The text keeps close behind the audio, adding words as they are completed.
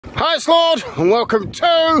Hi, it's Lord, and welcome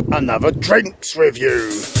to another drinks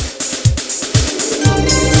review.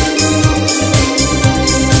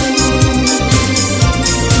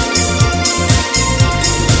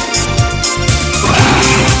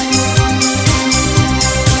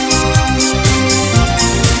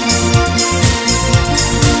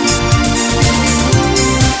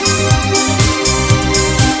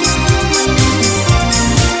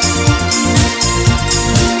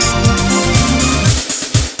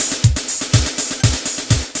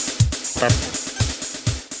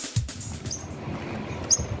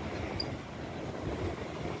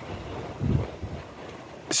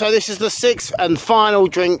 So this is the sixth and final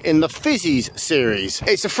drink in the Fizzies series.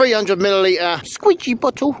 It's a 300ml squidgy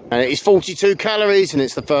bottle and it is 42 calories and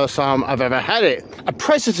it's the first time I've ever had it. A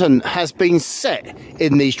precedent has been set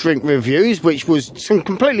in these drink reviews, which was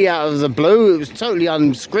completely out of the blue. It was totally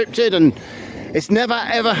unscripted and it's never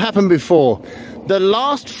ever happened before. The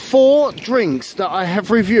last 4 drinks that I have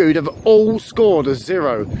reviewed have all scored a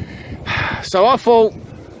 0. So I thought,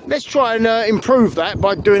 let's try and improve that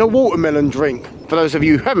by doing a watermelon drink. For those of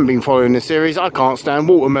you who haven't been following this series, I can't stand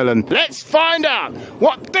watermelon. Let's find out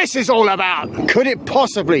what this is all about. Could it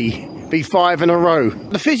possibly be 5 in a row?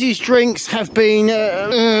 The Fizzies drinks have been...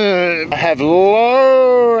 I have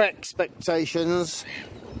low expectations.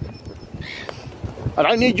 I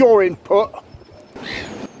don't need your input.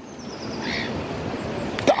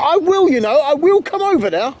 I will, you know, I will come over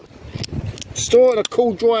there. Store in a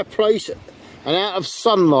cool, dry place and out of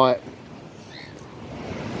sunlight.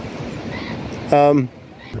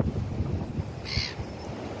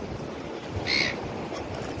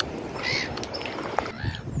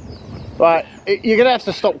 Right, you're gonna have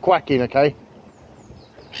to stop quacking, okay?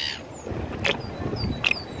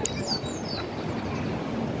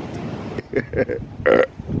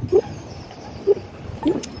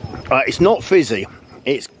 Right, it's not fizzy.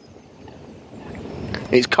 It's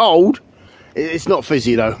cold. It's not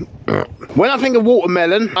fizzy though. When I think of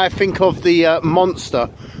watermelon, I think of the Monster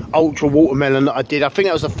Ultra watermelon that I did. I think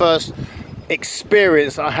that was the first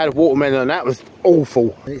experience that I had of watermelon, and that was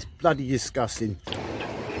awful. It's bloody disgusting.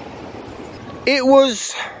 It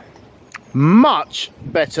was much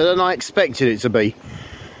better than I expected it to be.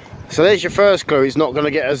 So there's your first clue. It's not going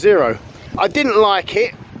to get a 0. I didn't like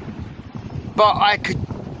it, but I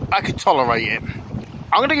could tolerate it.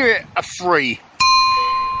 I'm going to give it a 3.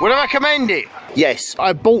 Would I recommend it? Yes,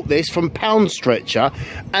 I bought this from Pound Stretcher,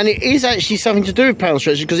 and it is actually something to do with Pound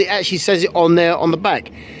Stretcher because it actually says it on there on the back.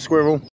 Squirrel.